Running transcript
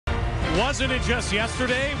Wasn't it just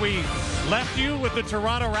yesterday we left you with the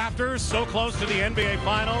Toronto Raptors so close to the NBA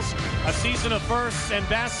Finals, a season of firsts and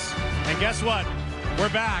bests, and guess what? We're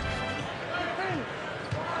back.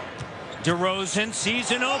 DeRozan,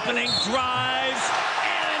 season opening, drives,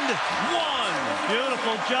 and one.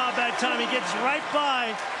 Beautiful job that time. He gets right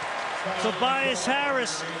by Tobias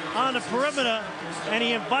Harris on the perimeter, and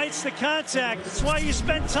he invites the contact. That's why you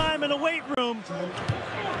spend time in the weight room.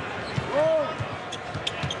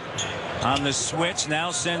 On the switch,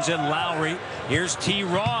 now sends in Lowry. Here's T.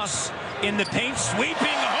 Ross in the paint, sweeping.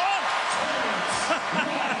 Oh!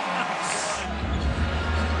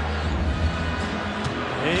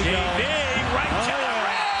 There you JV, go. right to the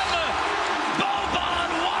rim. Boban,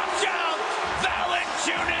 watch out.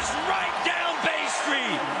 Valanciunas right down Bay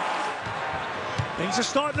Street. Things are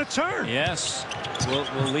starting to turn. Yes. We'll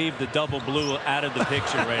leave the double blue out of the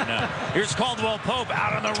picture right now. Here's Caldwell Pope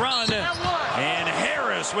out on the run. And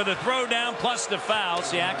Harris with a throwdown plus the foul.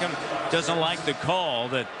 Siakam doesn't like the call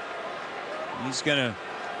that he's going to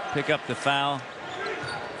pick up the foul.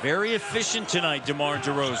 Very efficient tonight, DeMar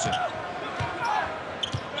DeRozan.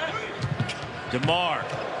 DeMar.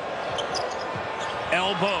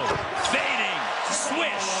 Elbow. Fading.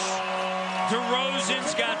 Swish.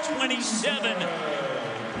 DeRozan's got 27.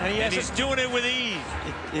 And he's doing it with ease.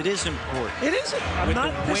 It is important. It isn't. I'm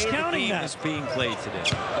not discounting that. Is being played today.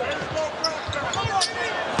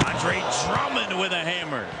 Andre Drummond with a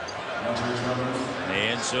hammer.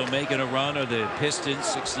 And so making a run of the Pistons,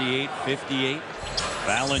 68-58.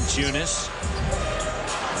 Valanciunas.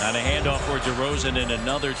 Now a handoff for DeRozan and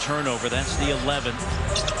another turnover. That's the 11th.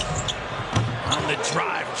 On the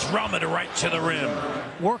drive, Drummond right to the rim.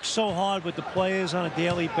 Works so hard with the players on a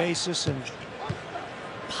daily basis and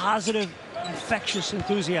positive, infectious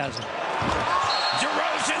enthusiasm.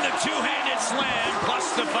 DeRozan, the two-handed slam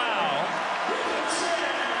plus the foul.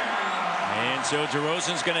 And so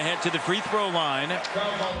DeRozan's going to head to the free throw line.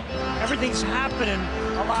 Everything's happening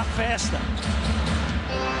a lot faster.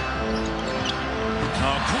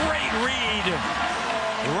 Oh, great read.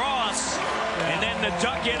 Ross. And then the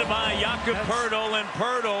duck in by Jakob Poeltl, and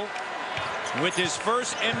Poeltl with his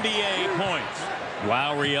first NBA points.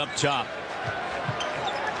 Lowry up top.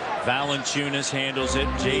 Valanciunas handles it.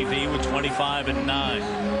 JV with 25 and 9.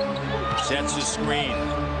 Sets the screen.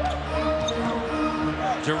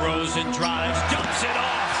 DeRozan drives, dumps it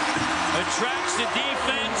off. Attracts the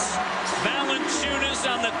defense. Valanciunas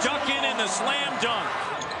on the duck in and the slam dunk.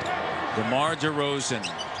 DeMar DeRozan.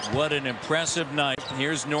 What an impressive night.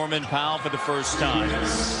 Here's Norman Powell for the first time.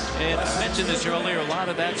 And I mentioned this earlier, a lot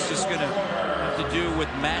of that's just going to have to do with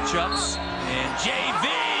matchups. And JV,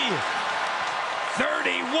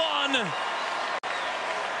 31.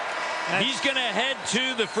 He's going to head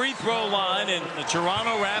to the free throw line, and the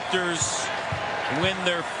Toronto Raptors win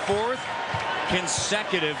their 4th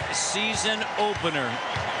consecutive season opener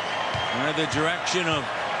under the direction of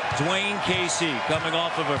Dwayne Casey, coming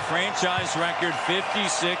off of a franchise record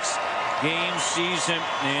 56-game season.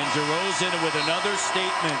 And DeRozan with another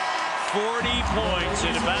statement, 40 points,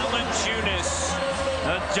 and Valanciunas,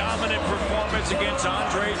 a dominant performance against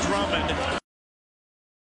Andre Drummond.